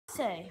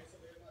say?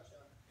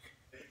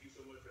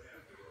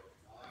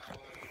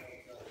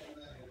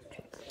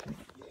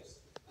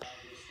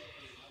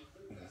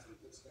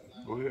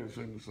 Go ahead and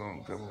sing the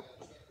song.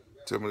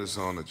 Tell me the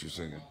song that you're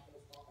singing.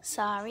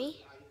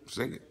 Sorry.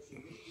 Sing it.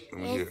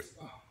 Let me hear it.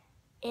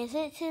 Is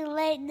it too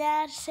late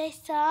now to say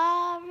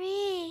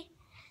sorry?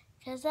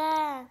 'Cause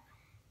I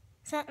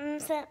something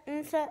to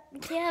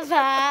your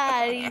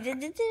body.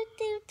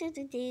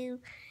 Do.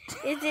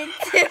 Is it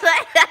too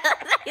late now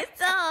to say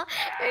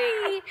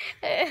sorry?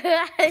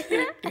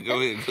 Go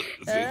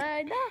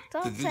ahead. No,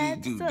 don't say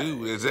it.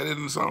 Is that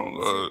in the song?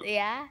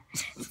 Yeah.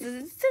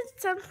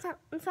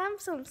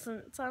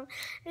 Some.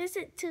 Is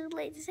it too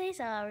late to say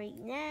sorry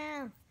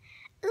now?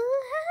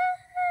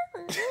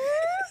 Ooh,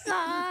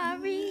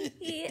 sorry.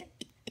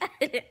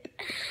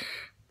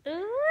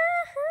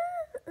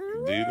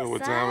 Do you know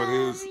what time it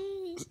is?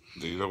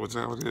 Do you know what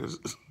time it is?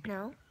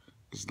 No.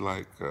 It's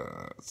like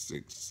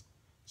 6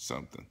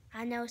 something.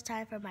 I know it's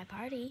time for my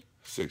party.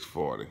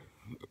 6:40.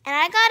 And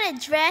I got a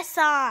dress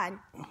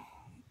on.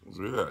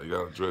 Yeah, you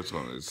got a dress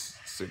on. It's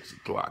 6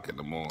 o'clock in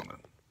the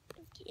morning.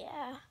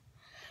 Yeah.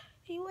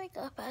 You wake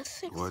up at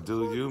 6. What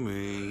do you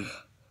mean?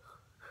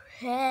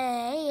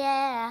 Hey,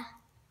 yeah.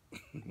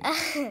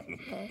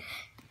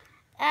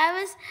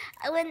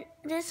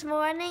 This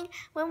morning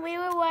when we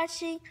were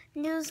watching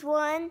News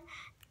 1,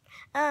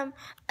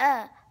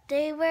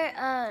 they were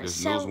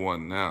It's News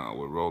 1 now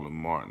with Roland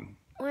Martin.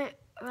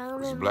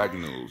 It's Black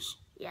News.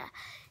 Yeah,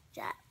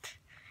 that.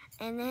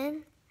 And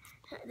then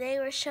they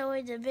were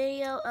showing the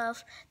video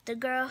of the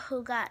girl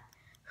who got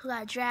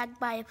dragged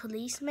by a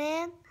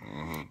policeman.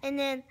 Mm-hmm. And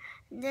then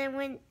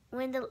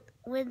when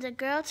the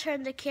girl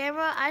turned the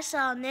camera, I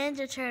saw a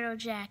Ninja Turtle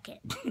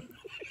jacket.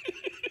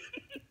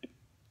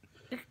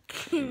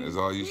 That's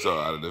all you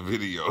saw out of the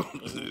video.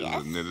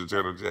 Yes. A Ninja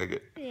Turtle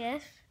jacket.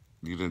 Yes.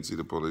 You didn't see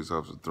the police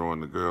officer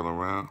throwing the girl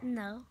around?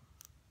 No.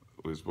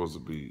 You're supposed to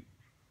be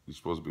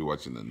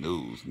watching the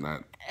news,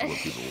 not what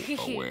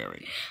people are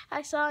wearing.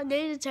 I saw a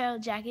Ninja Turtle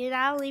jacket and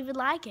I don't even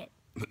like it.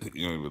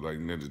 You don't even like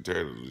Ninja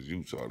Turtles.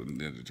 You saw the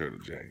Ninja Turtle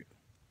jacket.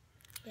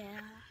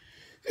 Yeah.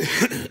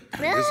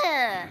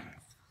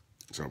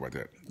 Sorry about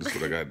that. This is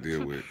what I got to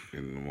deal with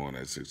in the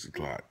morning at 6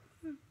 o'clock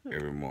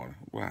every morning.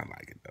 Well, I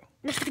like it though.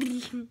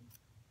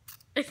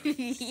 Let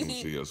me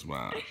see your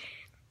smile.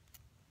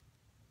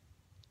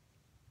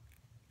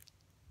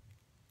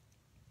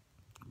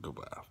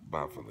 Goodbye.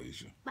 Bye,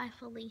 Felicia. Bye,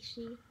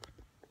 Felicia.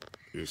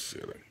 You're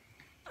silly.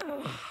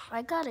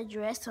 I got a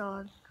dress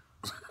on.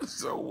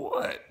 So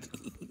what?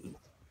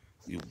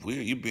 You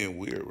weird. You're being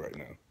weird right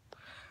now.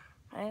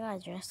 I got a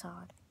dress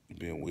on. You're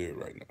being weird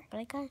right now. But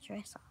I got a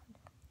dress on.